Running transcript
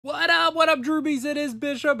What up, Droobies? It is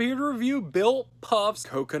Bishop here to review Built Puffs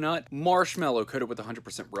Coconut Marshmallow coated with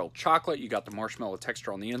 100% real chocolate. You got the marshmallow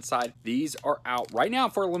texture on the inside. These are out right now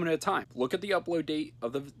for a limited time. Look at the upload date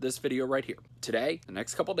of this video right here. Today, the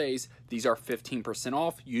next couple days, these are 15%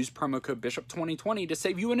 off. Use promo code BISHOP2020 to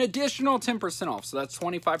save you an additional 10% off. So that's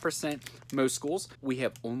 25% most schools. We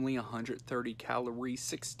have only 130 calories,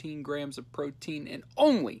 16 grams of protein, and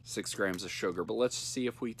only 6 grams of sugar. But let's see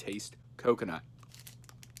if we taste coconut.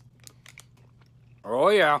 Oh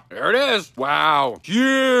yeah, there it is. Wow,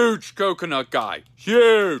 huge coconut guy.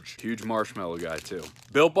 Huge marshmallow guy too.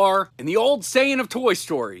 Built Bar, and the old saying of Toy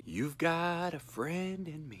Story, you've got a friend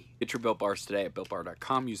in me. Get your Built Bars today at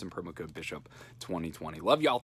BuiltBar.com using promo code BISHOP2020. Love y'all.